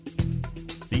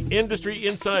Industry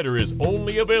Insider is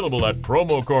only available at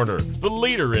Promo Corner, the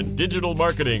leader in digital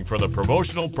marketing for the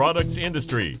promotional products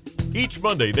industry. Each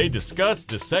Monday, they discuss,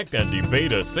 dissect, and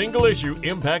debate a single issue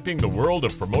impacting the world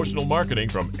of promotional marketing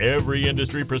from every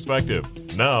industry perspective.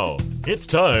 Now, it's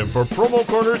time for Promo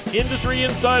Corner's Industry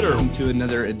Insider. Welcome to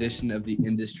another edition of the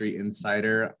Industry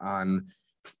Insider on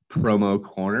Promo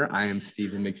Corner. I am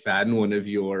Stephen McFadden, one of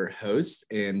your hosts,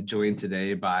 and joined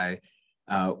today by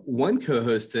one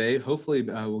co-host today. Hopefully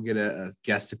we'll get a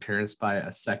guest appearance by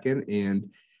a second, and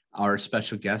our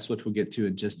special guest, which we'll get to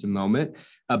in just a moment.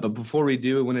 But before we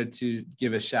do, I wanted to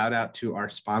give a shout out to our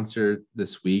sponsor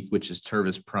this week, which is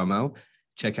Tervis Promo.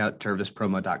 Check out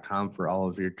tervispromo.com for all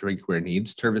of your drinkware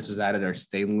needs. Tervis has added our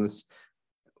stainless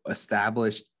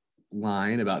established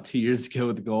line about 2 years ago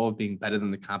with the goal of being better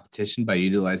than the competition by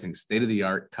utilizing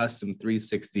state-of-the-art custom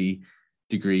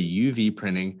 360-degree UV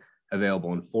printing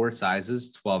available in 4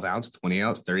 sizes: 12 ounce, 20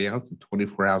 ounce, 30 ounce, and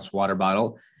 24 ounce water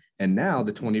bottle. And now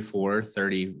the 24,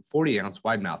 30, 40 ounce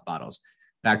wide mouth bottles.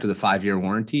 Back to the 5-year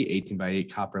warranty,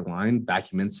 18x8 copper line,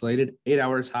 vacuum insulated, 8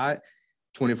 hours hot,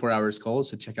 24 hours cold.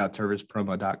 So check out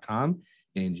tervispromo.com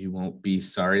and you won't be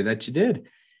sorry that you did.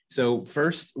 So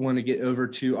first, I want to get over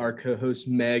to our co-host,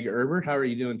 Meg Herbert. How are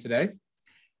you doing today?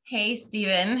 Hey,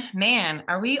 Stephen. Man,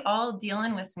 are we all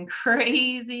dealing with some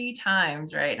crazy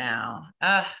times right now?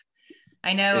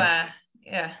 I know.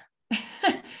 Yeah.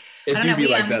 It do be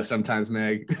like that sometimes,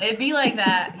 Meg. It'd be like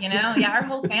that, you know? Yeah, our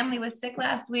whole family was sick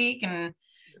last week and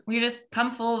we were just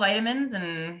pumped full of vitamins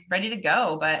and ready to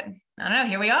go. But I don't know,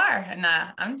 here we are. And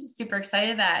I'm just super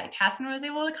excited that Catherine was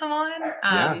able to come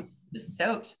on. Just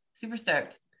stoked, super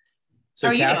stoked.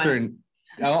 So Catherine,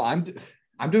 I'm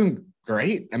doing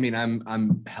great. I mean,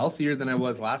 I'm healthier than I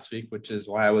was last week, which is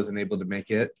why I wasn't able to make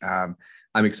it. I'm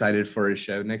excited for a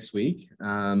show next week.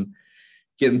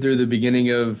 Getting through the beginning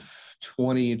of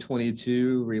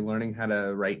 2022, relearning how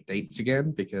to write dates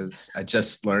again, because I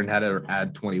just learned how to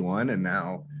add 21 and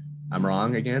now I'm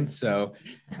wrong again. So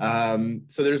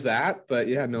there's that, but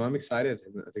yeah, no, I'm excited.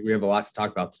 I think we have a lot to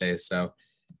talk about today. So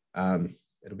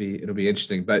it'll be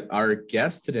interesting, but our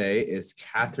guest today is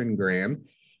Catherine Graham.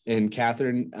 And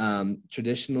Catherine,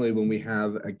 traditionally when we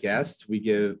have a guest,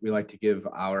 we like to give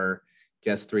our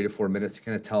guests 3 to 4 minutes to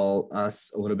kind of tell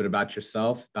us a little bit about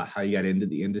yourself, about how you got into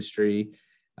the industry,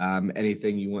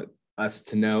 anything you want us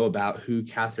to know about who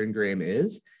Catherine Graham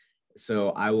is. So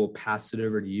I will pass it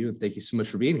over to you, and thank you so much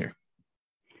for being here.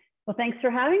 Well, thanks for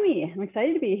having me. I'm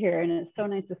excited to be here, and it's so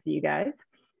nice to see you guys.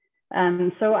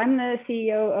 So I'm the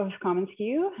CEO of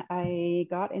commonsku. I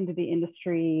got into the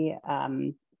industry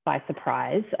by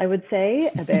surprise, I would say,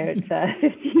 about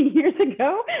 15 years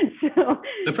ago. So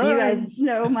surprise. You guys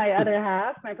know my other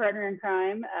half, my partner in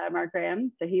crime, Mark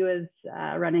Graham. So he was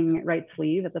running Right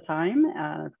Sleeve at the time,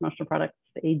 a promotional products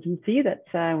agency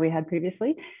that we had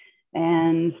previously.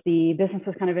 And the business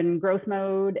was kind of in growth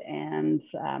mode. And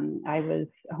I was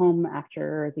home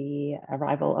after the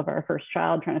arrival of our first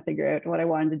child, trying to figure out what I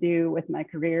wanted to do with my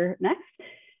career next.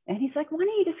 And he's like, why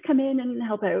don't you just come in and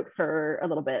help out for a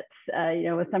little bit?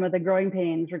 With some of the growing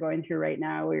pains we're going through right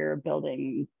now, we were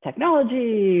building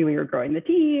technology, we were growing the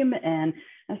team. And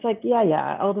I was like,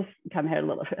 yeah, I'll just come here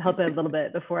help out a little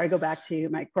bit before I go back to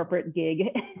my corporate gig.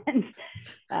 And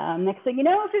next thing you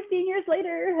know, 15 years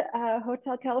later,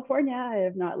 Hotel California, I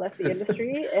have not left the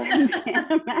industry and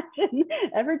can't imagine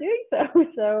ever doing so.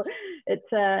 So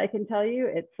it's, I can tell you,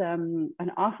 it's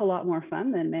an awful lot more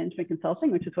fun than management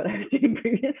consulting, which is what I was doing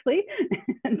previously.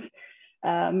 And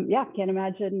can't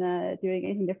imagine doing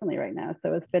anything differently right now.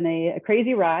 So it's been a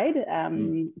crazy ride.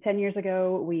 10 years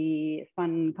ago, we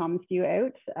spun commonsku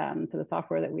out. So the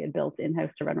software that we had built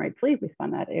in-house to run Right Sleeve, we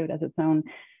spun that out as its own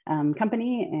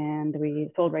company, and we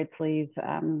sold Right Sleeve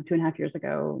 2.5 years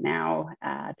ago now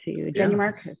to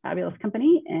Genumark, a fabulous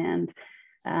company. And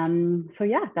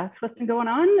that's what's been going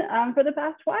on for the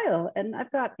past while. And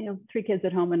I've got 3 kids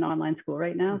at home in online school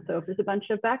right now. So if there's a bunch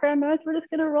of background noise, we're just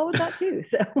going to roll with that too.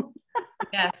 So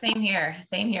yeah, same here.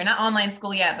 Not online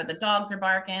school yet, but the dogs are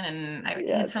barking, and I have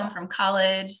kids home from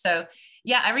college. So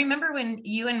yeah, I remember when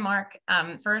you and Mark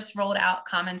first rolled out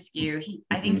commonsku.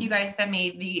 I think you guys sent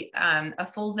me a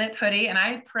full zip hoodie, and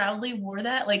I proudly wore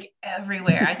that like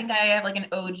everywhere. I think I have like an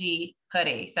OG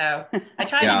hoodie. So I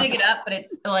tried to dig it up, but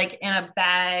it's like in a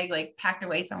bag, like packed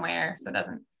away somewhere. So it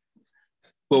doesn't.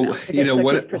 Well, what?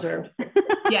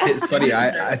 Yeah. It's funny.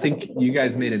 I think you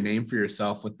guys made a name for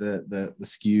yourself with the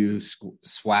SKU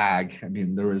swag. I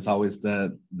mean, there was always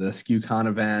the SKUCon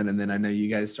event, and then I know you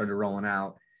guys started rolling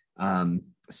out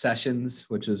sessions,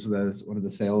 which was one of the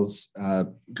sales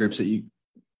groups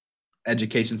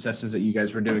education sessions that you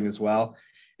guys were doing as well.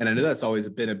 And I know that's always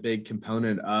been a big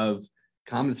component of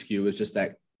commonsku was just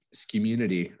that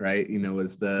community, right?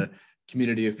 Was the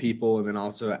community of people, and then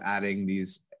also adding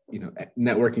these,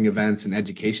 networking events and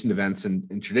education events.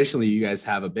 And traditionally you guys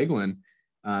have a big one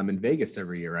in Vegas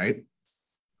every year, right?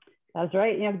 That's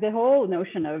right. The whole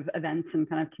notion of events and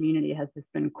kind of community has just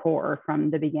been core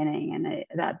from the beginning. And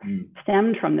that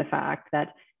stemmed from the fact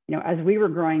that, as we were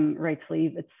growing Right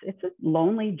Sleeve, it's a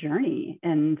lonely journey.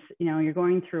 And, you're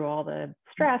going through all the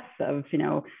stress of,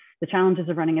 the challenges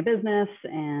of running a business,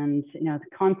 and,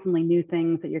 constantly new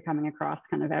things that you're coming across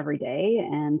kind of every day.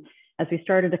 And as we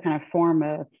started to kind of form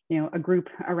a group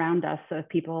around us of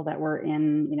people that were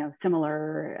in,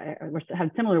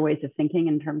 had similar ways of thinking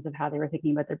in terms of how they were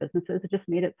thinking about their businesses, it just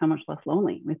made it so much less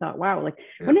lonely. We thought, wow,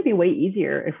 wouldn't it be way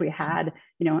easier if we had,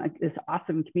 this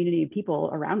awesome community of people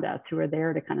around us who are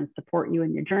there to kind of support you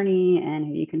in your journey, and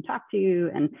who you can talk to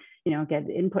and, get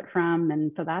input from.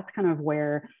 And so that's kind of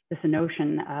where this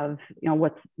notion of,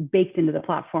 what's baked into the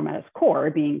platform at its core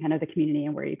being kind of the community,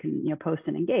 and where you can, post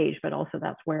and engage, but also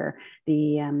that's where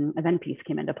the event piece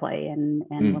came into play. And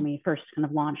when we first kind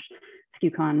of launched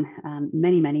SKUCon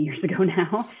many years ago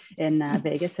now in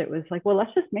Vegas, it was like, well,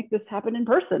 let's just make this happen in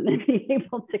person and be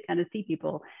able to kind of see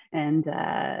people and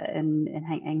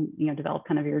develop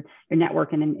kind of your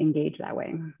network and engage that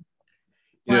way.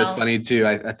 It's funny too.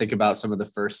 I think about some of the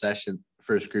first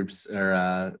groups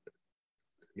or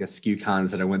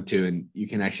SKUCons that I went to, and you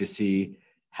can actually see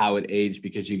how it aged,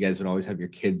 because you guys would always have your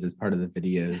kids as part of the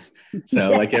videos.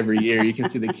 So like every year you can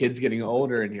see the kids getting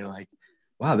older, and you're like,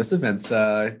 wow, this event's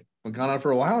gone on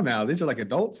for a while now. These are like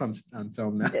adults on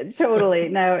film now. Totally.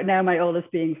 Now my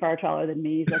oldest being far taller than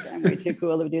me, he's like, I'm way too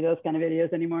cool to do those kind of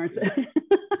videos anymore. So.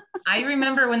 I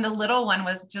remember when the little one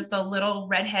was just a little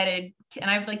redheaded, and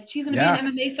I was like, she's going to be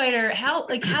an MMA fighter. How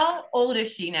old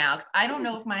is she now? 'Cause I don't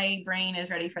know if my brain is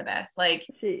ready for this. Like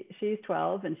she's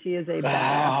 12, and she is a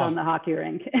badass on the hockey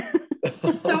rink.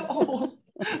 So old.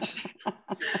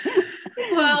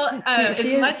 Well,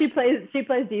 she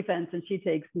plays defense, and she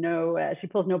takes she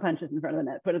pulls no punches in front of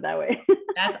the net. Put it that way.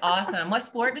 That's awesome. What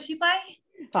sport does she play?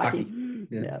 Hockey.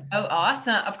 Yeah. Oh,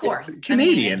 awesome! Of course.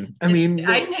 Canadian. I mean,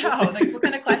 I know. Like, what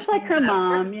kind of question? Just like her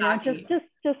mom,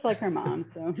 just like her mom.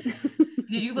 So.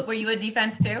 Were you a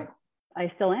defense too?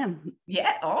 I still am.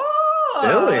 Yeah. Oh.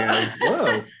 Still am.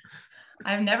 Whoa.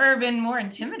 I've never been more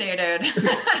intimidated.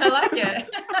 I like it.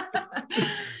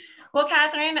 Well,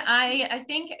 Catherine, I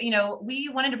think, we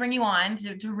wanted to bring you on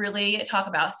to really talk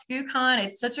about SKUCon.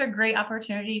 It's such a great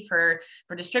opportunity for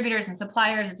distributors and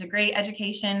suppliers. It's a great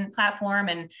education platform,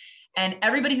 and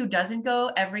everybody who doesn't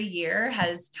go every year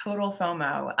has total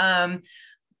FOMO.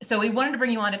 So we wanted to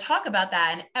bring you on to talk about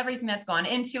that and everything that's gone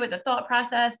into it, the thought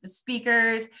process, the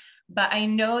speakers. But I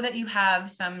know that you have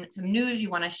some news you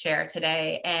want to share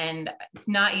today, and it's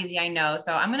not easy, I know.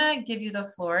 So I'm going to give you the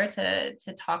floor to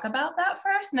talk about that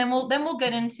first, and then we'll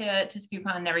get into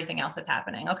SKUCon and everything else that's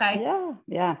happening. Okay?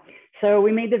 Yeah. So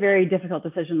we made the very difficult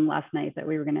decision last night that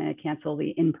we were going to cancel the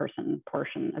in-person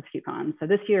portion of SKUCon. So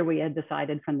this year we had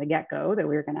decided from the get-go that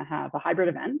we were going to have a hybrid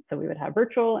event. So we would have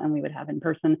virtual and we would have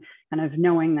in-person, kind of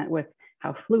knowing that with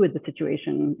how fluid the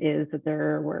situation is, that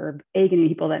there were going to be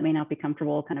people that may not be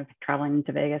comfortable kind of traveling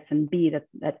to Vegas, and B,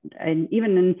 that and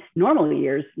even in normal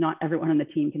years, not everyone on the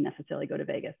team can necessarily go to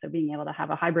Vegas. So being able to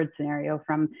have a hybrid scenario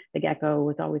from the get-go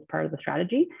was always part of the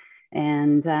strategy.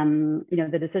 And,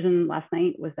 the decision last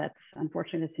night was that,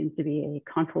 unfortunately, there seems to be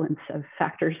a confluence of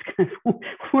factors kind of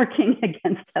working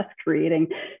against us, creating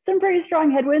some pretty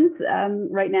strong headwinds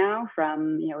right now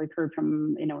from, we've heard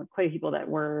from, quite a few people that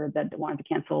wanted to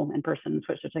cancel in person,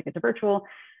 switch their ticket to virtual.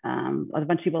 A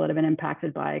bunch of people that have been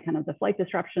impacted by kind of the flight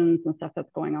disruptions and stuff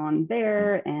that's going on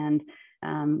there. And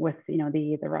with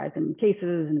the rise in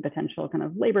cases and potential kind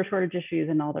of labor shortage issues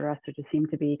and all the rest, it just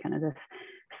seemed to be kind of this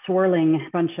swirling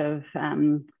bunch of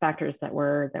factors that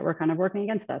were kind of working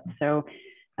against us. So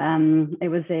it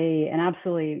was an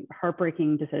absolutely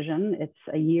heartbreaking decision. It's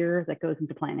a year that goes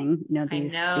into planning,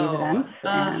 these events,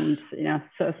 and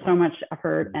so much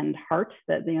effort and heart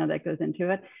that that goes into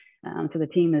it. So the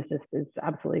team is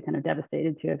absolutely kind of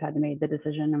devastated to have had to make the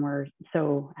decision,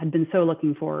 and had been so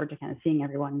looking forward to kind of seeing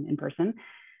everyone in person.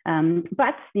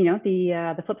 But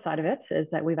the flip side of it is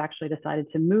that we've actually decided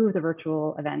to move the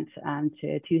virtual event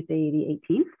to Tuesday,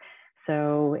 the 18th.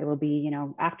 So it will be,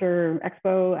 after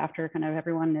Expo, after kind of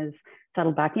everyone is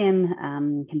settled back in,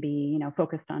 can be,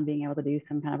 focused on being able to do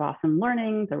some kind of awesome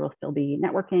learning. There will still be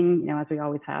networking, as we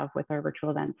always have with our virtual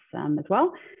events as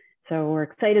well. So we're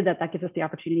excited that gives us the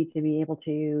opportunity to be able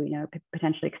to,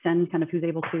 potentially extend kind of who's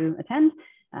able to attend.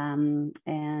 and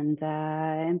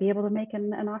be able to make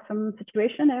an awesome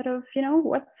situation out of,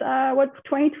 what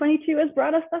 2022 has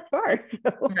brought us thus far.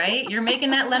 So. Right. You're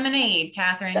making that lemonade,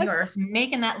 Catherine. You're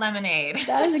making that lemonade.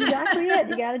 That is exactly it.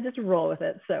 You got to just roll with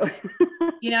it. So,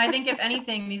 I think if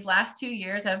anything, these last 2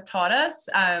 years have taught us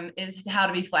is how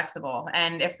to be flexible.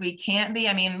 And if we can't be,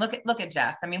 look at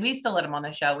Jeff. We still let him on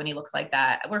the show when he looks like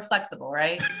that. We're flexible,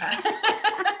 right?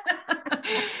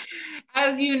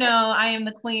 As you know, I am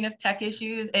the queen of tech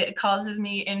issues. It causes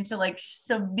me into like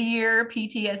severe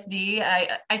PTSD.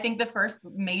 I think the first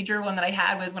major one that I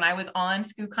had was when I was on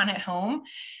SchoolCon at home.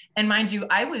 And mind you,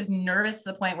 I was nervous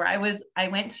to the point where I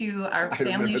went to our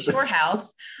family shore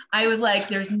house. I was like,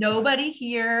 there's nobody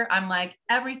here. I'm like,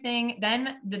 everything.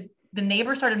 Then the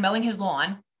neighbor started mowing his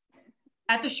lawn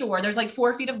at the shore. There's like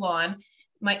 4 feet of lawn.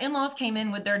 My in-laws came in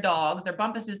with their dogs, their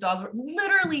Bumpus's dogs, were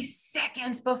literally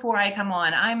seconds before I come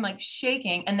on. I'm like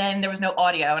shaking. And then there was no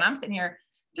audio and I'm sitting here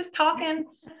just talking.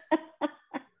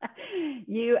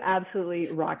 You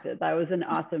absolutely rocked it. That was an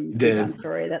awesome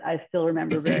story that I still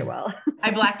remember very well.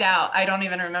 I blacked out. I don't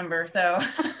even remember. So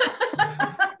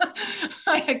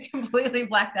I completely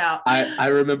blacked out. I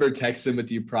remember texting with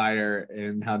you prior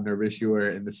and how nervous you were.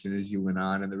 And as soon as you went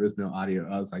on and there was no audio,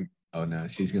 I was like, oh no,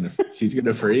 she's gonna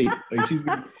freak. Like she's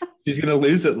gonna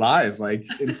lose it live, like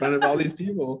in front of all these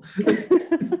people.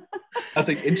 I was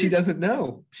like, and she doesn't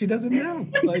know. She doesn't know.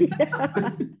 Like,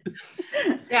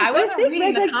 yeah, I wasn't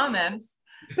reading the comments.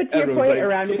 But to your point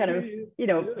around kind of,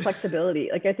 flexibility,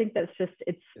 like I think that's just,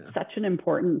 it's such an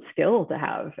important skill to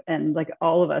have. And like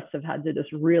all of us have had to just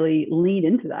really lean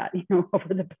into that,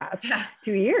 over the past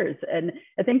 2 years. And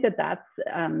I think that's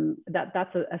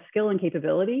a skill and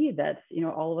capability that,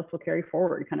 all of us will carry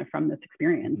forward kind of from this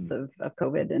experience of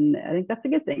COVID. And I think that's a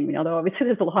good thing, although obviously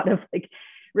there's a lot of like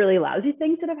really lousy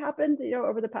things that have happened,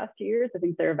 over the past 2 years. I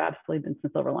think there have absolutely been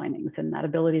some silver linings, and that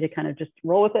ability to kind of just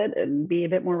roll with it and be a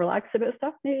bit more relaxed about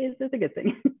stuff is a good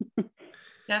thing.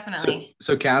 Definitely.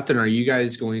 So Catherine, are you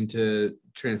guys going to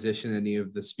transition any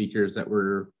of the speakers that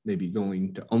were maybe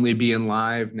going to only be in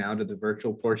live now to the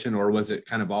virtual portion, or was it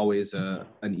kind of always an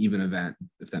even event,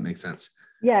 if that makes sense?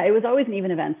 Yeah, it was always an even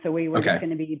event. So we were just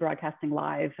going to be broadcasting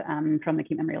live from the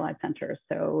Keep Memory Alive Center.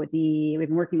 So we've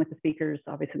been working with the speakers.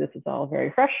 Obviously, this is all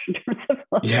very fresh in terms of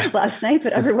last night,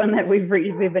 but everyone that we've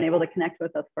been able to connect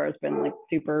with thus far has been like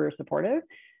super supportive.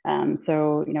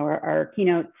 So, our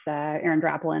keynotes, Aaron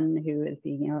Draplin, who is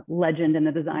the legend in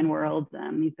the design world,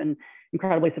 he's been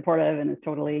incredibly supportive and is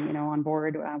totally on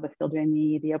board with still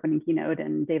doing the opening keynote.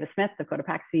 And Davis Smith of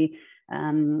Cotopaxi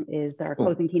is our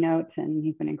closing keynote, and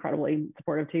he's been incredibly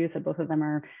supportive too. So both of them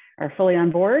are fully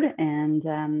on board, and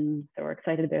so we're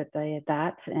excited about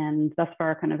that. And thus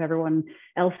far, kind of everyone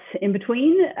else in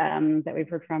between that we've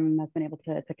heard from has been able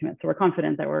to commit. So we're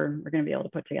confident that we're going to be able to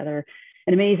put together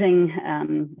an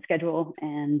amazing schedule,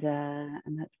 and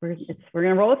that's we're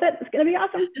going to roll with it. It's going to be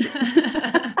awesome.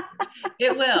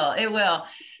 It will.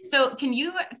 So can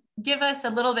you give us a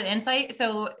little bit of insight?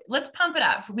 So let's pump it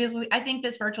up, because I think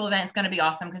this virtual event is going to be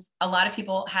awesome, because a lot of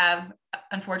people have,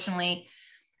 unfortunately,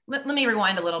 let me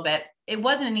rewind a little bit. It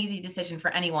wasn't an easy decision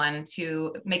for anyone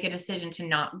to make a decision to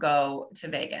not go to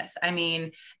Vegas.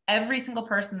 Every single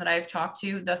person that I've talked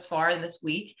to thus far in this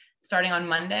week, starting on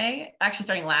Monday, actually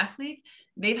starting last week,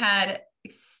 they've had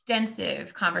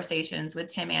extensive conversations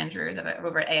with Tim Andrews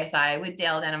over at ASI, with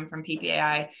Dale Denham from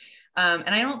PPAI. And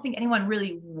I don't think anyone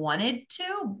really wanted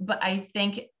to, but I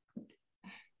think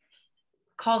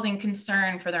causing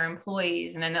concern for their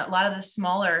employees. And then a lot of the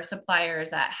smaller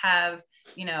suppliers that have,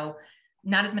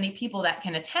 not as many people that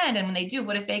can attend. And when they do,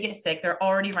 what if they get sick? They're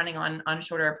already running on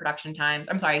shorter production times.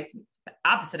 I'm sorry,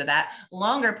 opposite of that,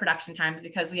 longer production times,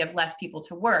 because we have less people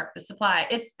to work the supply.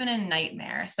 It's been a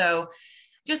nightmare. So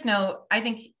just know, I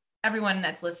think everyone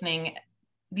that's listening,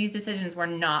 these decisions were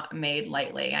not made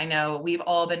lightly. I know we've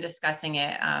all been discussing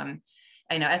it.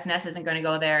 I know SNS isn't going to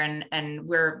go there, and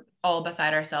we're all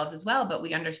beside ourselves as well, but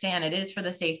we understand it is for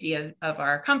the safety of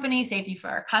our company, safety for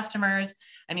our customers.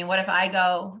 What if I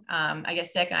go, I get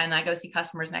sick and I go see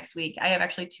customers next week? I have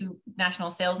actually 2 national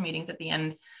sales meetings at the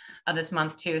end of this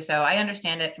month too. So I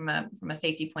understand it from a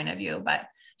safety point of view, but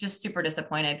just super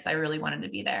disappointed because I really wanted to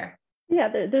be there. Yeah,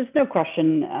 there's no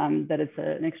question that it's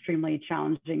an extremely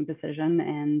challenging decision.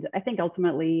 And I think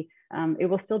ultimately it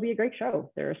will still be a great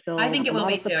show. There are still, I think it will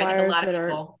be too. I think a lot of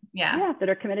people, that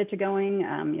are committed to going,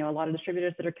 a lot of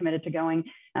distributors that are committed to going.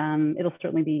 It'll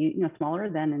certainly be, smaller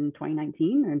than in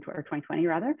 2019 or 2020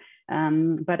 rather.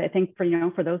 But I think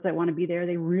for those that want to be there,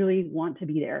 they really want to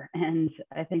be there. And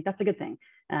I think that's a good thing.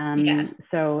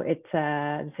 So it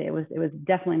was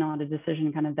definitely not a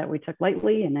decision kind of that we took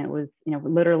lightly. And it was,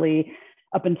 literally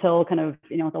up until kind of,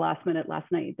 you know, at the last minute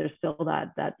last night, there's still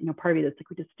that, you know, part of me that's like,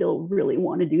 we just still really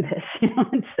want to do this, you know,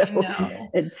 and so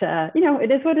it's, you know,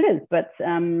 it is what it is, but,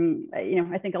 you know,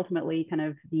 I think ultimately kind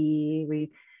of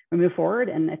we move forward.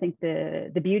 And I think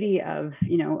the beauty of,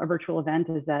 you know, a virtual event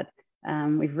is that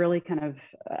we've really kind of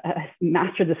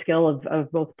mastered the skill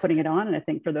of both putting it on. And I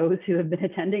think for those who have been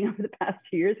attending over the past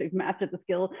 2 years, we've mastered the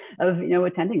skill of, you know,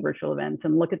 attending virtual events.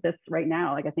 And look at this right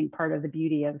now. Like, I think part of the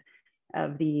beauty of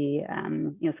the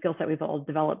you know, skill set we've all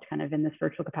developed kind of in this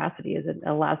virtual capacity is it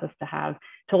allows us to have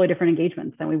totally different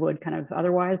engagements than we would kind of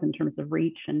otherwise in terms of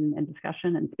reach and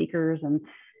discussion and speakers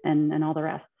and all the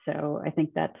rest. So I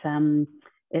think that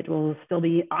it will still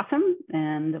be awesome,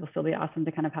 and it will still be awesome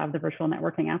to kind of have the virtual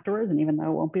networking afterwards. And even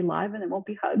though it won't be live and it won't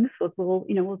be hugs, we'll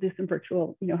you know, we'll do some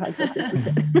virtual, you know, hugs.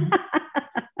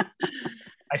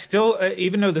 I still,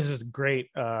 even though this is great,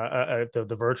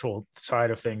 the virtual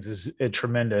side of things is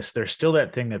tremendous. There's still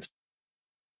that thing that's.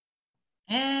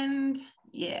 And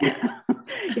yeah.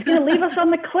 He's going to leave us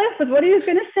on the cliff with what he was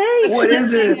going to say. What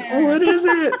is it? What is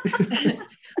it?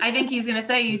 I think he's going to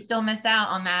say you still miss out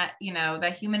on that, you know,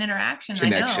 that human interaction.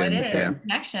 Connection, I know it is. yeah.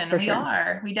 Connection. For We sure.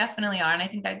 are. We definitely are. And I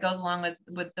think that goes along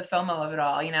with the FOMO of it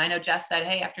all. You know, I know Jeff said,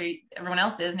 hey, after everyone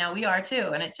else is, now we are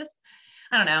too. And it just,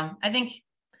 I don't know. I think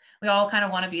we all kind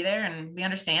of want to be there and we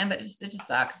understand, but it just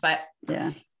sucks. But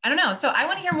Yeah. I don't know. So I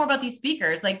want to hear more about these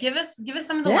speakers. Like, give us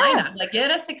some of the lineup. Like, get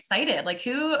us excited. Like,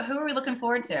 who are we looking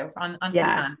forward to on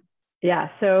SkuCon? Yeah.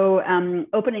 So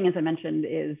opening, as I mentioned,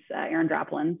 is Aaron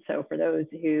Draplin. So for those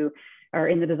who are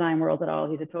in the design world at all,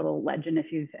 he's a total legend.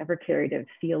 If you've ever carried a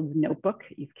Fields notebook,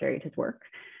 you've carried his work.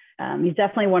 He's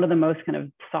definitely one of the most kind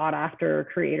of sought after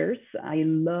creators. He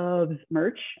loves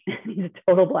merch. He's a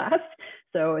total blast.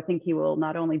 So I think he will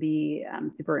not only be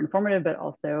super informative, but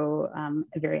also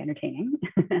very entertaining,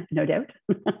 no doubt.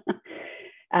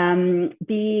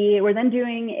 We're then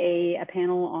doing a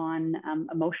panel on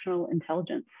emotional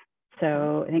intelligence.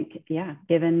 So I think, yeah,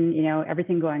 given, you know,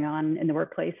 everything going on in the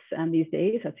workplace these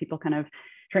days, as people kind of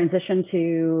transition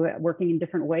to working in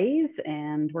different ways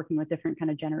and working with different kind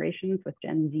of generations, with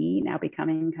Gen Z now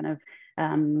becoming kind of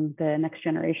the next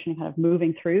generation kind of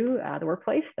moving through the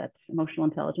workplace, that emotional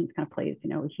intelligence kind of plays, you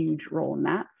know, a huge role in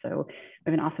that. So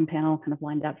we have an awesome panel kind of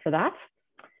lined up for that.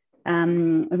 We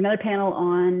have another panel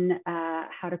on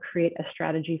how to create a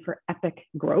strategy for epic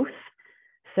growth.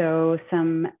 So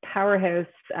some powerhouse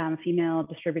female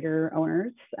distributor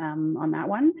owners on that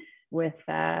one, with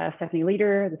Stephanie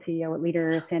Leader, the CEO at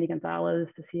Leader, Sandy Gonzalez,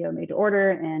 the CEO of Made to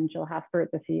Order, and Jill Haspert,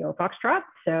 the CEO of Foxtrot.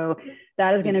 So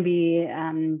that is going to be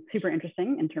super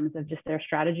interesting in terms of just their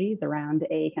strategies around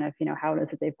kind of, you know, how it is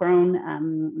that they've grown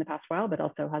in the past while, but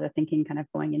also how they're thinking kind of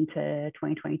going into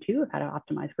 2022 of how to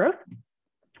optimize growth.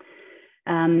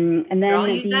 And then I'll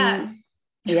use that.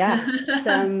 Yeah,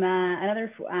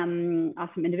 another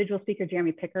awesome individual speaker,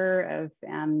 Jeremy Picker of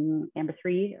Amber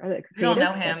 3. We don't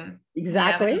know him.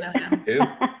 Exactly. Yeah, we don't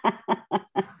know him.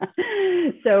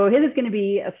 So his is going to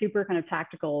be a super kind of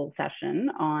tactical session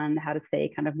on how to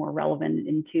stay kind of more relevant,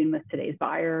 in tune with today's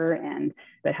buyer,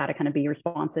 but how to kind of be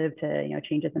responsive to, you know,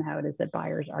 changes in how it is that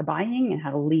buyers are buying, and how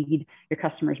to lead your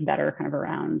customers better kind of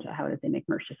around how it is they make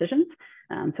merch decisions.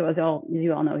 So as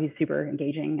you all know, he's super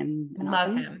engaging and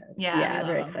love awesome. him. Yeah,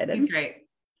 very excited. He's great.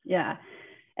 Yeah.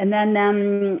 And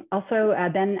then also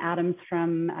Ben Adams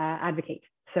from Advocate.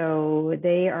 So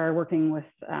they are working with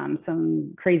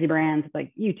some crazy brands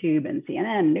like YouTube and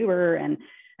CNN and Uber, and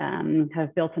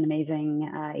have built an amazing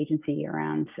agency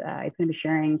around. It's going to be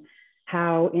sharing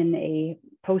how, in a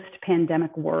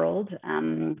post-pandemic world,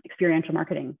 experiential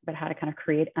marketing, but how to kind of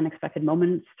create unexpected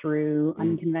moments through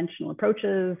unconventional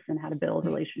approaches, and how to build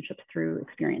relationships through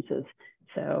experiences.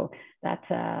 So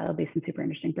that'll be some super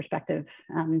interesting perspective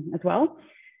as well.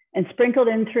 And sprinkled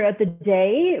in throughout the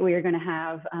day, we are going to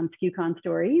have SkuCon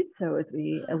stories. So as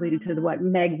we alluded to what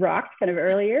Meg rocked kind of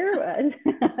earlier,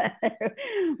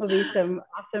 will be some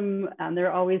awesome, there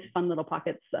are always fun little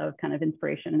pockets of kind of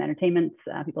inspiration and entertainment,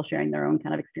 people sharing their own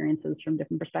kind of experiences from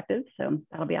different perspectives. So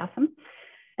that'll be awesome.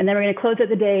 And then we're going to close out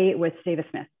the day with Davis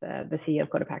Smith, the CEO of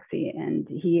Cotopaxi. And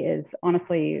he is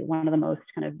honestly one of the most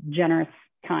kind of generous,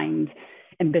 kind,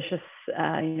 ambitious,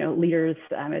 leaders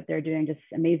out there doing just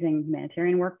amazing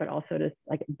humanitarian work, but also just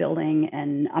like building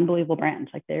an unbelievable brand.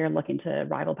 Like they're looking to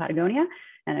rival Patagonia,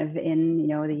 and in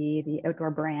the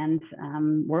outdoor brand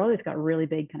world, it's got really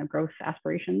big kind of growth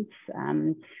aspirations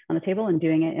on the table, and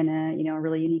doing it in a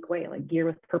really unique way, like gear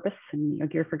with purpose and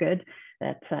gear for good.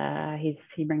 That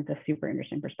he brings a super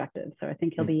interesting perspective. So I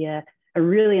think he'll be a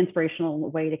really inspirational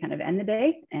way to kind of end the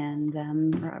day, and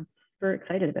super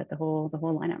excited about the whole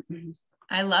lineup.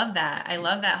 I love that. I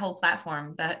love that whole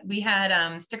platform. That we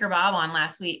had Sticker Bob on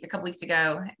a couple weeks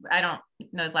ago. I don't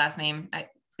know his last name.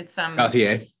 It's some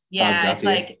Gauthier. Yeah, it's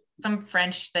like some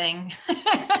French thing,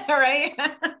 right?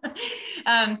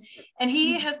 And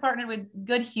he has partnered with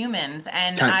Good Humans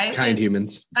and Kind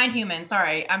Humans.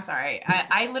 Sorry, I'm sorry.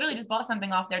 I literally just bought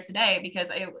something off there today because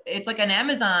it's like an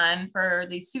Amazon for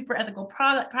these super ethical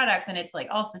products, and it's like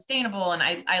all sustainable, and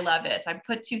I loved it. So I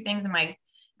put 2 things in my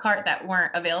cart that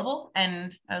weren't available,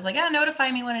 and I was like, yeah,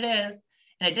 notify me when it is.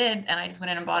 And I did, and I just went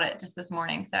in and bought it just this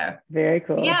morning. So very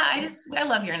cool. Yeah, I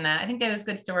love hearing that. I think those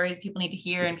good stories people need to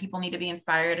hear, and people need to be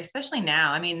inspired, especially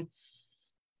now. I mean,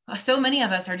 so many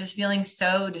of us are just feeling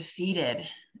so defeated.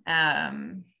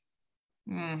 Jeff.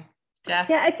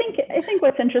 Yeah, I think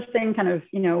what's interesting, kind of,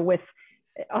 with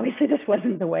obviously this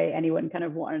wasn't the way anyone kind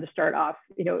of wanted to start off.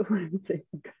 They've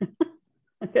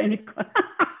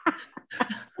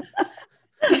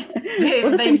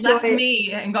left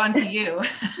me and gone to you.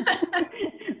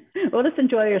 We'll just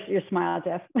enjoy your smile,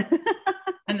 Jeff.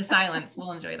 And the silence,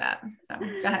 we'll enjoy that. So go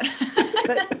ahead.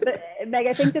 but Meg,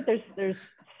 I think that there's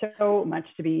so much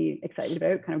to be excited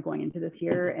about kind of going into this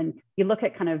year. And you look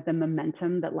at kind of the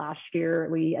momentum that last year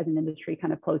we as an industry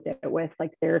kind of closed out with,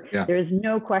 like there is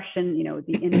no question,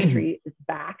 the industry is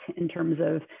back in terms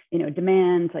of,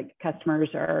 demand, like customers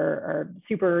are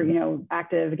super,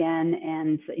 active again.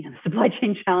 And, supply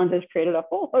chain challenges created a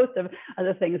whole host of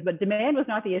other things, but demand was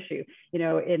not the issue,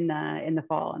 in the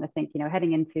fall. And I think,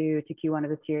 heading into Q1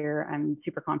 of this year, I'm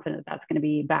super confident that's going to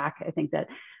be back. I think that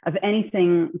of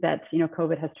anything that,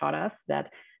 COVID has taught us,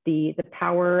 that the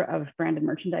power of branded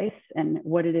merchandise and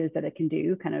what it is that it can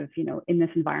do kind of, in this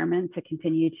environment to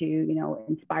continue to,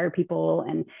 inspire people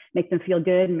and make them feel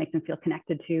good and make them feel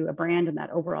connected to a brand, and that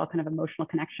overall kind of emotional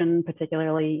connection,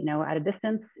 particularly, at a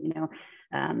distance,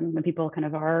 when people kind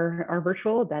of are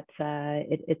virtual, that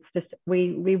it's just,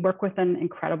 we work with an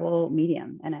incredible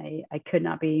medium, and I could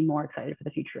not be more excited for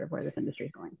the future of where this industry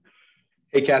is going.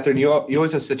 Hey, Catherine, you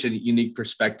always have such a unique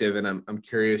perspective, and I'm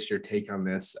curious your take on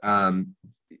this.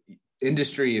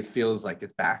 Industry, it feels like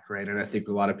it's back, right? And I think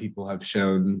a lot of people have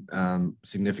shown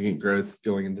significant growth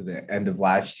going into the end of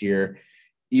last year,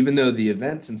 even though the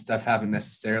events and stuff haven't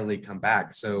necessarily come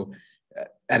back. So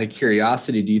out of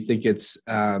curiosity, do you think it's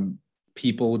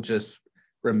people just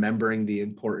remembering the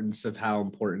importance of how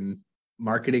important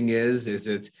marketing is? Is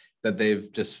it that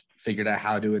they've just figured out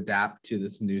how to adapt to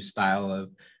this new style of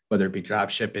whether it be drop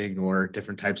shipping or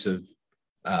different types of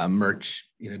merch,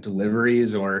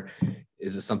 deliveries, or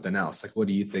is it something else? Like, what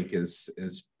do you think has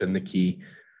been the key?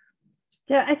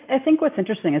 Yeah, I think what's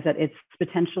interesting is that it's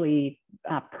potentially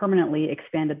permanently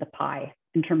expanded the pie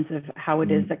in terms of how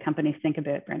it is that companies think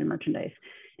about branded merchandise.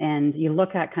 And you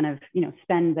look at kind of,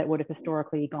 spend that would have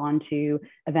historically gone to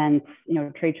events,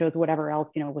 trade shows, whatever else,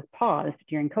 was paused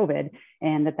during COVID,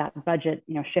 and that budget,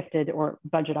 shifted, or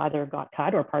budget either got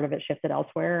cut or part of it shifted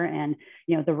elsewhere. And,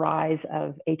 the rise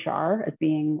of HR as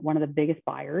being one of the biggest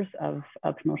buyers of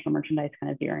promotional merchandise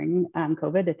kind of during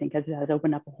COVID, I think has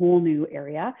opened up a whole new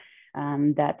area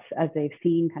that, as they've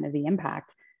seen kind of the impact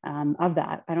of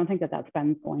that, I don't think that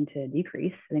spend's going to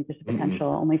decrease. I think there's a potential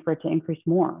only for it to increase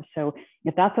more. So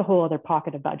if that's a whole other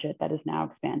pocket of budget that is now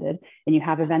expanded, and you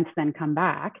have events then come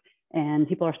back, and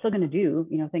people are still going to do,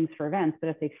 things for events, but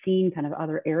if they've seen kind of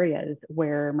other areas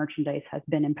where merchandise has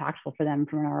been impactful for them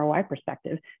from an ROI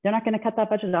perspective, they're not going to cut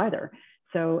that budget either.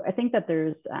 So I think that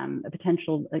there's a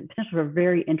potential for a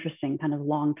very interesting kind of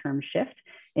long-term shift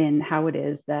in how it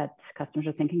is that customers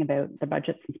are thinking about the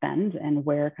budgets and spend, and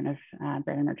where kind of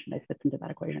branded merchandise fits into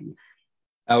that equation.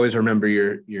 I always remember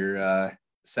your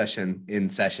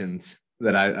sessions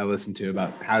that I listened to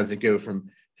about how does it go from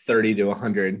 30 to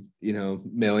 100,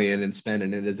 million in spend,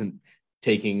 and it isn't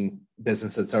taking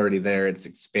business that's already there, it's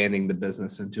expanding the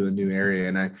business into a new area.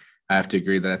 And I have to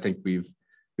agree that I think we've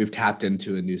tapped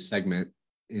into a new segment,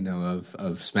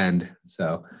 of spend.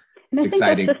 So it's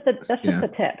exciting. That's just the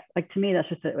tip. Like, to me, that's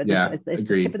just it's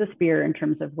the tip of the spear in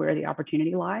terms of where the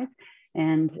opportunity lies.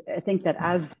 And I think that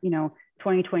as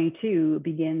 2022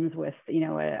 begins with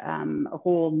a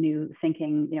whole new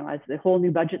thinking, as the whole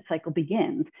new budget cycle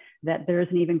begins, that there's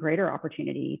an even greater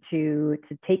opportunity to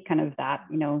take kind of that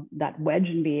that wedge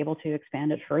and be able to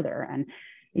expand it further. And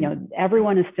you know,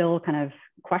 everyone is still kind of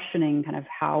questioning kind of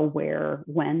how, where,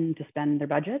 when to spend their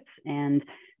budgets, and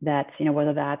that, you know,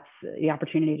 whether that's the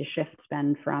opportunity to shift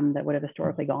spend from that would have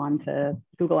historically gone to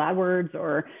Google AdWords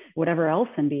or whatever else,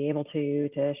 and be able to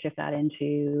shift that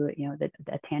into, you know,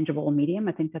 a tangible medium.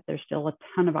 I think that there's still a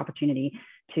ton of opportunity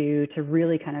to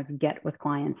really kind of get with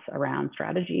clients around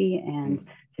strategy, and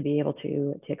to be able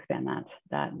to expand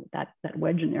that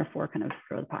wedge, and therefore kind of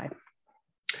grow the pie.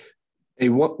 Hey,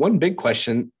 one big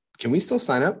question: can we still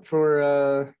sign up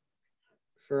for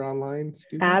online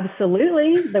students?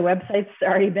 Absolutely. The website's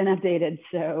already been updated.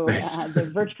 So nice.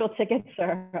 The virtual tickets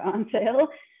are on sale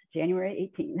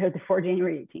January 18th, or before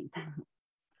January 18th.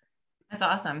 That's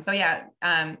awesome. So yeah,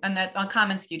 and that's on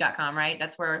commonsku.com, right?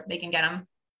 That's where they can get them.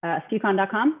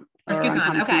 SKUCon.com. Or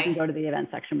SKUCon, okay. You can go to the event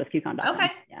section, but SKUCon.com.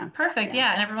 Okay, yeah. Perfect.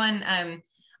 Yeah, and everyone,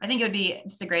 I think it would be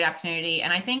just a great opportunity.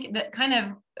 And I think that kind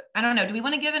of, I don't know, do we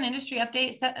want to give an industry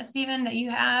update, Stephen, that you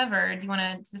have, or do you want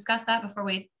to discuss that before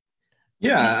we?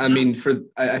 Yeah, I mean,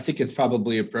 I think it's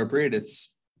probably appropriate.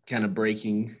 It's kind of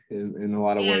breaking in a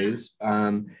lot of ways.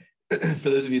 For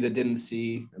those of you that didn't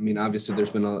see, I mean, obviously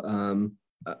there's been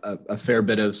a fair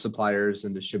bit of suppliers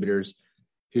and distributors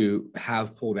who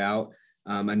have pulled out.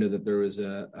 I know that there was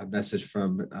a message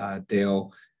from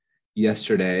Dale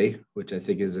yesterday, which I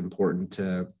think is important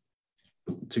to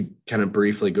kind of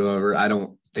briefly go over. I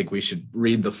don't think we should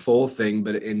read the full thing,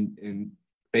 but in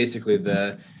basically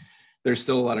there's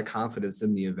still a lot of confidence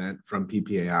in the event from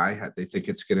PPAI. They think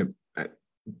it's going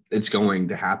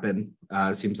to happen.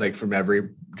 It seems like from every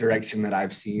direction that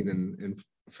I've seen, and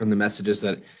from the messages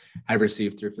that I've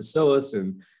received through Facilis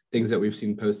and things that we've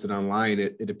seen posted online,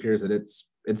 it appears that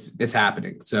it's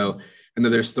happening. So I know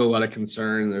there's still a lot of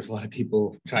concern. There's a lot of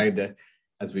people trying to,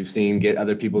 as we've seen, get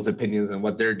other people's opinions on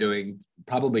what they're doing,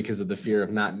 probably because of the fear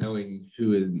of not knowing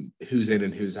who's in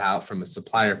and who's out from a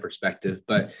supplier perspective.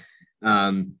 But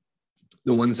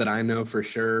the ones that I know for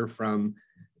sure from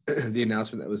the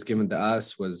announcement that was given to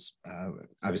us was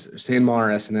obviously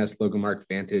Sanmar, SNS, Logomark,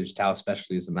 Vantage, Tau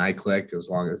Specialties, and iClick, as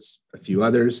long as a few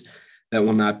others that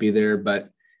will not be there. But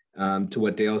to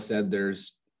what Dale said,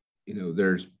 there's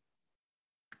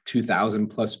 2,000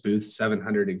 plus booths,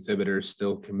 700 exhibitors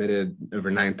still committed, over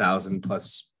 9,000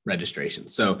 plus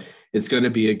registrations. So it's going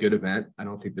to be a good event. I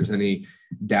don't think there's any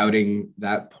doubting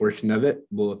that portion of it.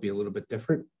 Will it be a little bit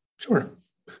different? Sure.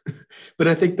 But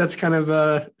I think that's kind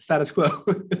of status quo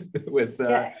with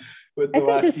the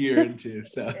last year and two.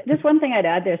 So just one thing I'd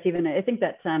add there, Stephen, I think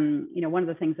that, one of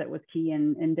the things that was key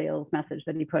in Dale's message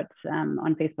that he put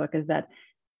on Facebook is that,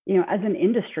 you know, as an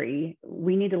industry,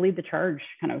 we need to lead the charge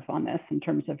kind of on this in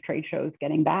terms of trade shows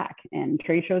getting back. And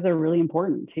trade shows are really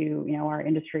important to, you know, our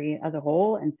industry as a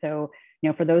whole. And so, you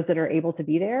know, for those that are able to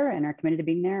be there and are committed to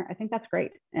being there, I think that's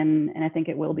great. And I think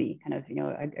it will be kind of, you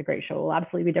know, a great show. It will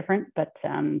absolutely be different, but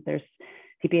there's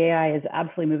PPAI is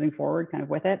absolutely moving forward kind of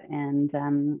with it. And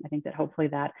I think that hopefully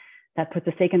that puts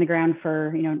a stake in the ground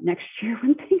for, you know, next year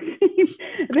when things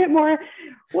seem a bit more,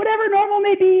 whatever normal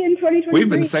may be in 2023. We've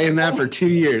been saying that for 2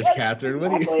 years, Catherine.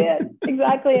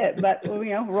 Exactly it. But, you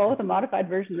know, roll with a modified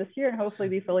version this year and hopefully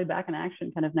be fully back in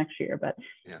action kind of next year. But,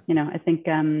 you know, I think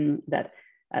that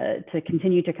to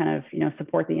continue to kind of, you know,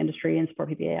 support the industry and support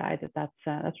PPAI,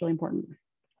 that's really important.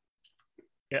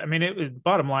 Yeah, I mean,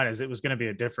 bottom line is it was going to be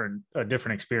a different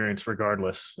experience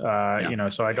regardless. You know,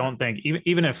 so I don't think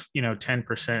even if, you know,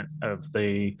 10% of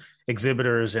the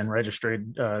exhibitors and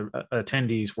registered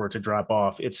attendees were to drop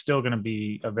off, it's still going to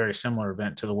be a very similar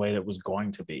event to the way it was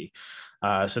going to be.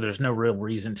 So there's no real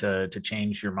reason to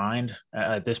change your mind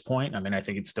at this point. I mean, I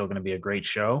think it's still going to be a great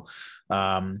show,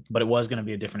 but it was going to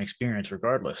be a different experience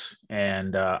regardless.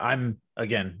 And I'm,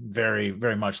 again, very,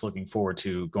 very much looking forward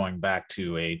to going back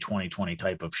to a 2020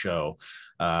 type of show,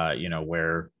 you know,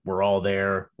 where we're all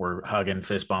there, we're hugging,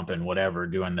 fist bumping, whatever,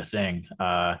 doing the thing.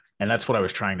 And that's what I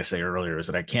was trying to say earlier, is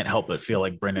that I can't help but feel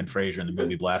like Brendan Fraser in the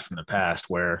movie Blast from the Past,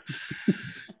 where,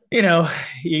 you know,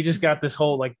 you just got this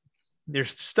whole, like,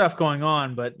 there's stuff going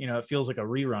on, but, you know, it feels like a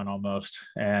rerun almost.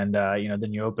 And, you know,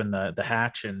 then you open the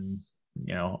hatch and,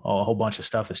 you know, a whole bunch of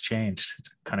stuff has changed. It's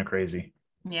kind of crazy.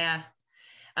 Yeah.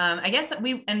 I guess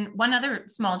and one other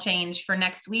small change for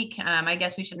next week, I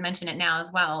guess we should mention it now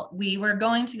as well. We were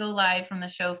going to go live from the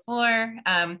show floor.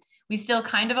 We still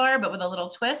kind of are, but with a little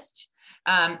twist.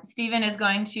 Stephen is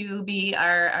going to be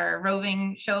our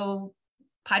roving show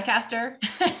podcaster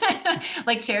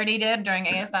like Charity did during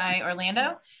ASI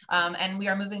Orlando. And we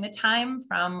are moving the time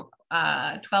from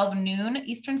 12 noon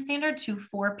Eastern Standard to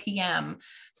 4 p.m.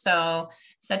 So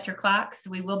set your clocks.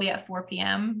 We will be at 4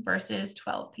 p.m. versus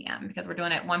 12 p.m. because we're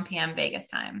doing it 1 p.m. Vegas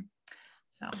time.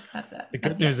 So that's it. The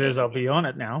good news is I'll be on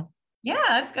it now. Yeah,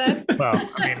 that's good. Well,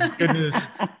 I mean, good news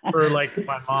for like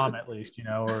my mom at least,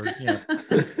 or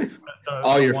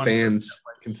all your fans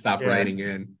can stop writing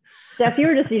in. Jeff, you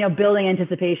were just, building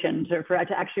anticipation for us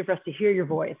to hear your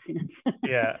voice.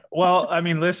 Yeah. Well, I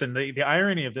mean, listen, the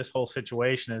irony of this whole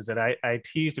situation is that I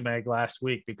teased Meg last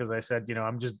week because I said,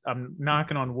 I'm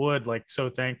knocking on wood, like so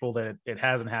thankful that it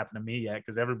hasn't happened to me yet,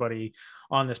 because everybody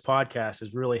on this podcast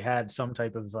has really had some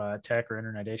type of tech or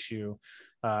internet issue.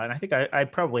 And I think I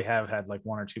probably have had like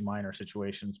one or two minor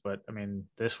situations, but I mean,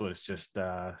 this was just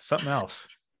something else.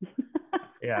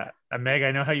 Yeah. Meg,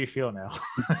 I know how you feel now.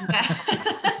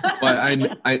 But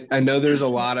I know there's a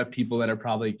lot of people that are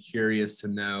probably curious to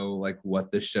know like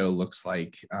what the show looks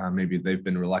like. Maybe they've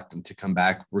been reluctant to come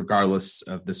back regardless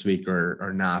of this week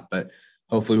or not, but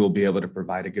hopefully we'll be able to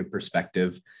provide a good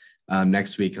perspective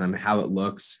next week on how it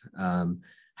looks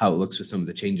with some of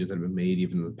the changes that have been made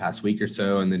even in the past week or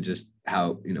so, and then just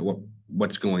how,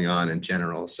 what's going on in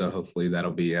general. So hopefully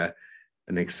that'll be an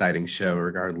exciting show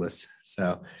regardless.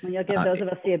 So and you'll give those of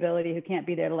us the ability who can't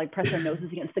be there to like press our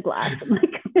noses against the glass.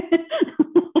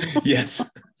 Yes.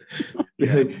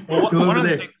 Yeah. Well, go over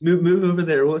there. Move over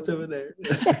there. What's over there?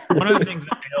 One of the things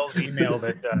that Dale's email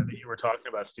that you were talking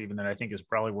about, Stephen, that I think is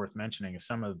probably worth mentioning is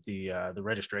some of the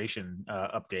registration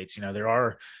updates. There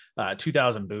are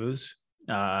 2,000 booths,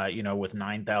 with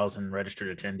 9,000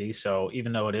 registered attendees. So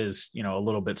even though it is, a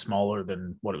little bit smaller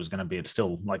than what it was going to be, it's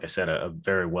still, like I said, a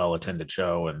very well attended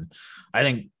show. And I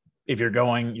think if you're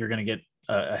going, you're going to get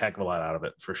a heck of a lot out of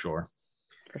it for sure.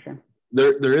 For sure.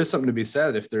 There is something to be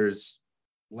said. If there's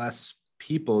less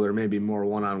people, there may be more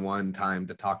one-on-one time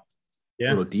to talk a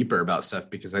little deeper about stuff,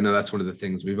 because I know that's one of the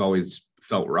things we've always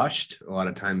felt rushed a lot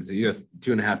of times.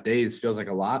 2.5 days feels like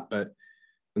a lot, but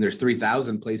when there's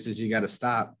 3,000 places you got to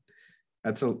stop,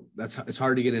 it's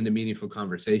hard to get into meaningful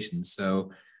conversations.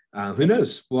 So who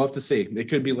knows? We'll have to see. It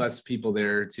could be less people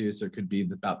there too, so it could be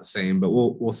about the same, but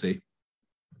we'll see.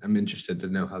 I'm interested to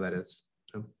know how that is.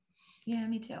 So. Yeah,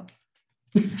 me too.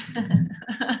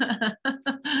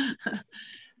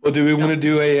 Well, do we want to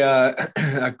do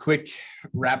a quick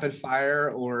rapid fire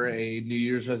or a New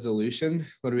Year's resolution?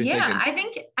 What are we thinking? I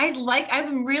think I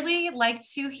would really like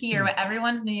to hear what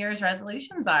everyone's New Year's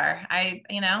resolutions are. I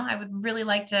would really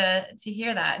like to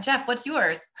hear that. Jeff, what's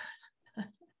yours?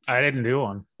 I didn't do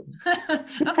one.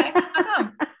 Okay. How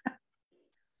come?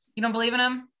 You don't believe in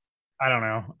them? I don't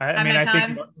know. I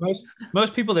think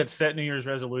most people that set New Year's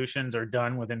resolutions are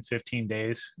done within 15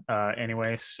 days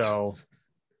anyway. So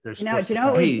there's do you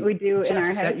know what we do in our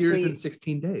house? Set yours in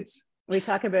 16 days. We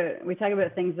talk about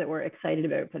things that we're excited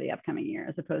about for the upcoming year,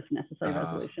 as opposed to necessarily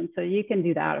resolutions. So you can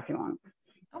do that if you want.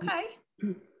 Okay.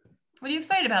 What are you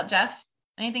excited about, Jeff?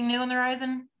 Anything new on the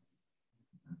horizon?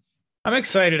 I'm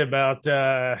excited about,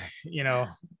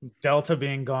 Delta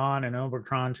being gone and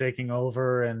Omicron taking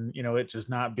over, and, it just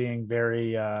not being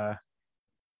very,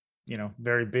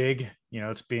 very big.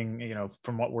 It's being,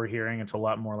 from what we're hearing, it's a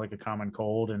lot more like a common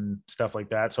cold and stuff like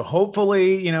that. So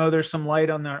hopefully, there's some light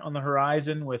on the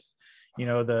horizon with,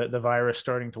 the virus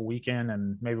starting to weaken,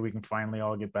 and maybe we can finally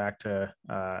all get back to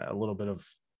a little bit of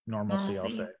normalcy. I'll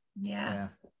say. Yeah.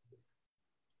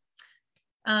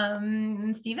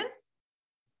 Stephen?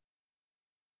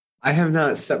 I have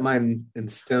not set mine in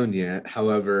stone yet.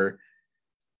 However,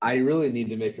 I really need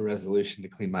to make a resolution to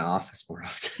clean my office more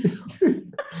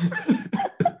often.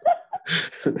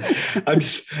 I'm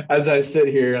just, as I sit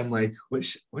here, I'm like, what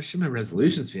should my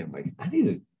resolutions be? I'm like, I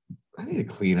need to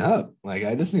clean up. Like,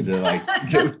 I just need to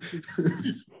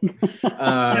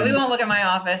we won't look at my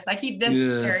office. I keep this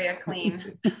area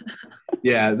clean.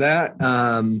 Yeah, that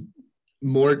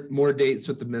more dates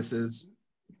with the missus.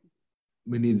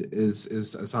 We need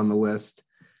is on the list.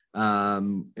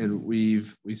 And we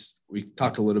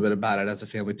talked a little bit about it as a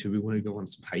family too. We want to go on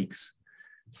some hikes.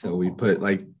 So we put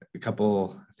like a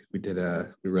couple, I think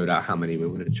we wrote out how many we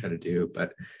wanted to try to do,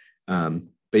 but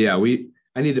yeah,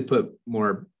 I need to put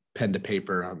more pen to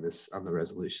paper on the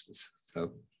resolutions.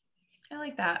 So I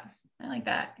like that.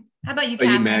 How about you,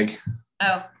 Catherine? You, Meg?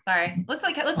 Oh, sorry. Let's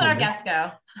let our guests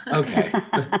go. Okay.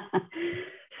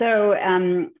 So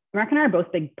Mark and I are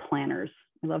both big planners.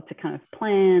 I love to kind of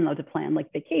plan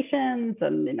like vacations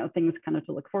and, things kind of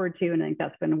to look forward to. And I think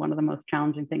that's been one of the most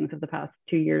challenging things of the past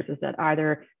 2 years, is that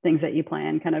either things that you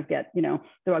plan kind of get, the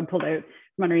rug pulled out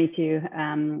from underneath you,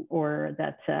 or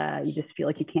that you just feel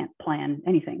like you can't plan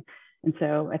anything. And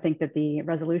so I think that the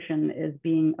resolution is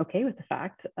being okay with the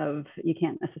fact of you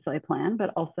can't necessarily plan, but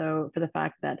also for the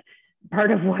fact that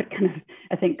part of what kind of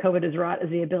I think COVID has wrought is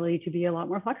the ability to be a lot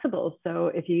more flexible.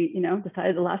 So if you decide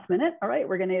at the last minute, all right,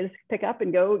 we're going to just pick up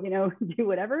and go, do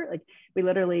whatever. Like we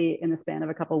literally in the span of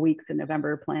a couple of weeks in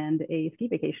November planned a ski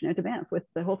vacation out to Banff with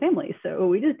the whole family. So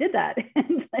we just did that.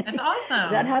 And that's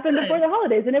awesome. That happened before the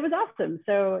holidays and it was awesome.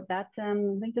 So that's I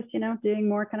think just doing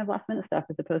more kind of last minute stuff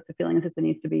as opposed to feeling as if there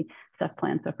needs to be stuff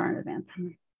planned so far in advance.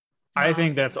 I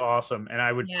think that's awesome. And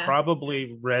I would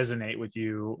probably resonate with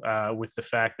you with the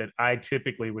fact that I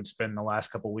typically would spend the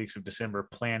last couple of weeks of December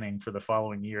planning for the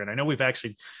following year. And I know we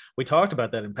talked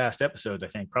about that in past episodes, I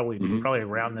think probably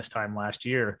around this time last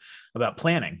year about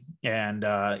planning. And,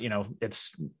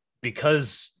 it's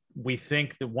because we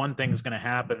think that one thing is going to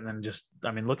happen and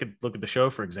then look at the show,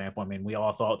 for example. I mean, we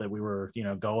all thought that we were,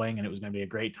 going and it was going to be a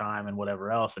great time and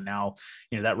whatever else. And now,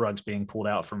 that rug's being pulled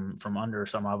out from under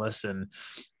some of us and,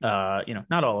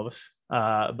 not all of us.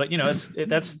 But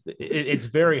it's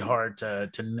very hard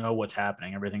to know what's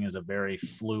happening. Everything is a very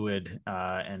fluid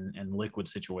and liquid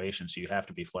situation. So you have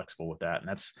to be flexible with that. And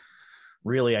that's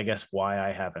really, I guess, why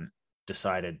I haven't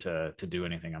decided to do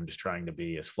anything. I'm just trying to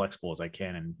be as flexible as I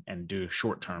can and do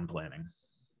short-term planning.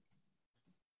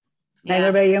 What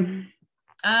about you?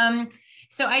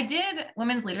 So I did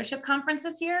Women's Leadership Conference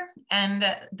this year, and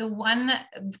the one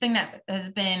thing that has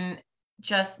been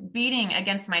just beating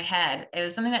against my head, it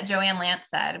was something that Joanne Lance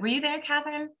said. Were you there,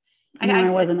 Catherine? No, I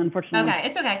wasn't, unfortunately. Okay,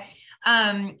 it's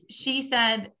okay. She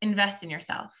said, invest in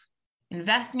yourself.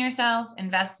 Invest in yourself,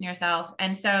 invest in yourself.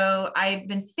 And so I've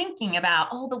been thinking about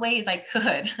all the ways I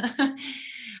could.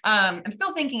 I'm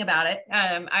still thinking about it.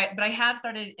 But I have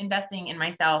started investing in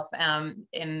myself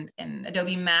in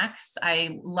Adobe Max.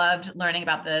 I loved learning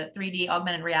about the 3D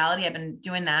augmented reality. I've been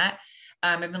doing that.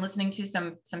 I've been listening to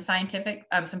some scientific,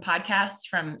 some podcasts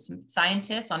from some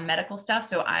scientists on medical stuff.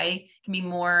 So I can be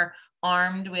more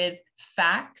armed with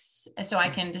facts so I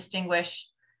can distinguish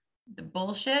the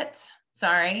bullshit.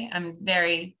 Sorry, I'm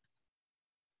very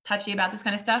touchy about this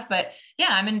kind of stuff, but yeah,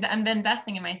 I'm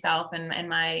investing in myself and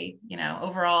my,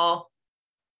 overall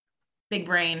big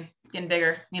brain getting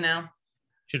bigger,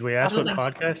 Should we ask what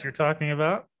podcast you're talking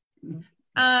about?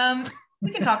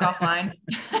 We can talk offline,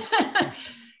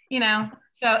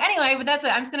 So anyway, but that's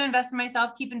what I'm just going to invest in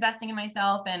myself, keep investing in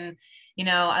myself. And,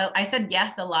 I said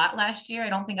yes a lot last year. I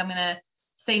don't think I'm going to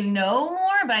say no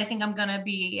more, but I think I'm going to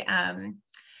be,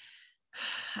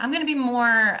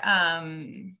 more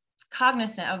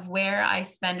cognizant of where I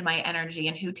spend my energy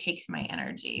and who takes my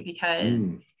energy, because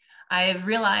I've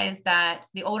realized that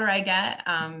the older I get,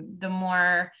 the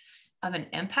more of an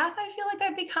empath I feel like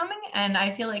I'm becoming. And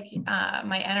I feel like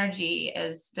my energy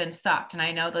has been sucked. And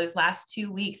I know those last 2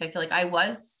 weeks, I feel like I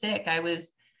was sick.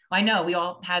 I know we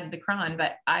all had the cron,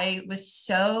 but I was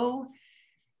so,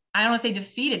 I don't want to say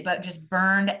defeated, but just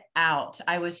burned out.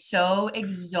 I was so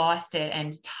exhausted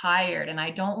and tired, and I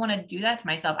don't want to do that to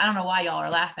myself. I don't know why y'all are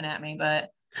laughing at me,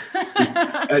 but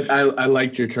I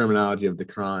liked your terminology of the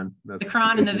cron. The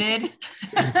cron and the vid.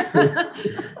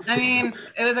 I mean,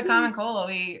 it was a common cold.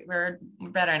 We're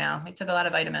better now. We took a lot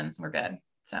of vitamins. We're good.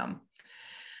 So,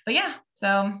 but yeah,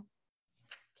 so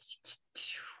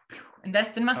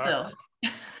invest in myself.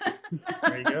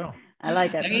 There you go. I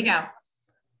like it. There you go.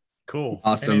 Cool.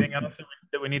 Awesome. Anything else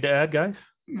that we need to add, guys?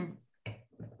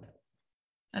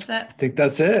 That's it. I think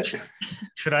that's it.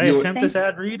 Should I attempt this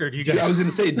ad read, or do you guys? I was going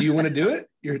to say, do you want to do it?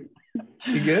 You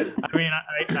good? I mean,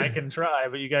 I can try,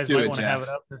 but you guys might want to have it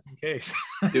up just in case.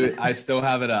 Do it. I still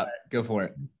have it up. Go for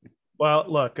it. Well,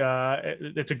 look,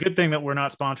 it's a good thing that we're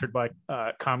not sponsored by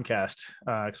Comcast,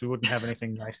 because we wouldn't have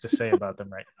anything nice to say about them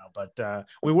right now. But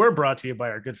we were brought to you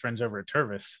by our good friends over at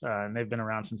Tervis, and they've been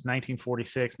around since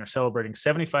 1946, and they're celebrating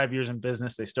 75 years in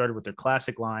business. They started with their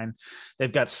classic line.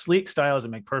 They've got sleek styles that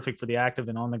make perfect for the active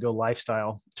and on-the-go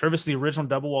lifestyle. Tervis is the original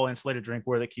double-wall insulated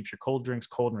drinkware that keeps your cold drinks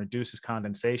cold and reduces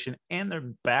condensation, and they're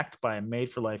backed by a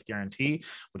made-for-life guarantee,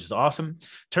 which is awesome.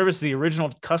 Tervis is the original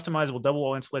customizable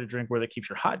double-wall insulated drinkware that keeps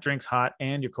your hot drinks hot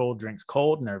and your cold drinks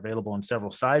cold, and they're available in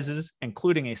several sizes,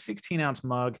 including a 16-ounce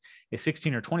mug, a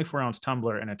 16 or 24-ounce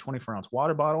tumbler, and a 24-ounce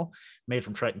water bottle. Made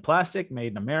from Triton plastic,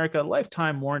 made in America,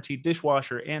 lifetime warranty,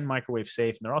 dishwasher and microwave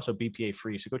safe, and they're also BPA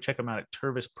free. So go check them out at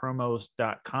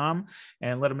tervispromos.com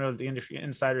and let them know that the Industry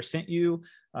Insider sent you,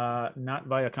 not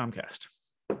via Comcast.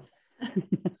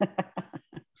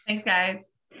 Thanks, guys.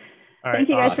 All right, thank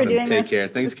you guys for doing this. Take care.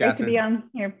 Thanks, Catherine. Great to be on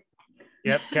here.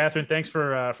 Yep, Catherine, thanks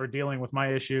for dealing with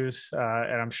my issues,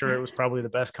 and I'm sure it was probably the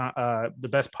best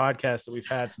podcast that we've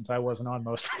had since I wasn't on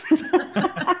most of it.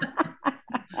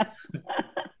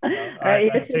 All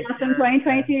right, guys, take awesome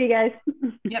 2022, you guys.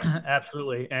 Yep,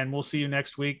 absolutely, and we'll see you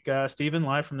next week, Stephen,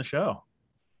 live from the show.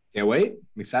 Can't wait.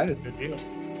 I'm excited. Good deal.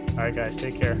 All right, guys,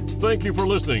 take care. Thank you for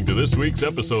listening to this week's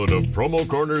episode of Promo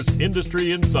Corner's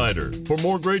Industry Insider. For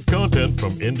more great content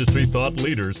from industry thought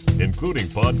leaders, including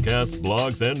podcasts,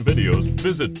 blogs, and videos,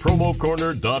 visit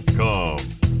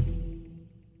promocorner.com.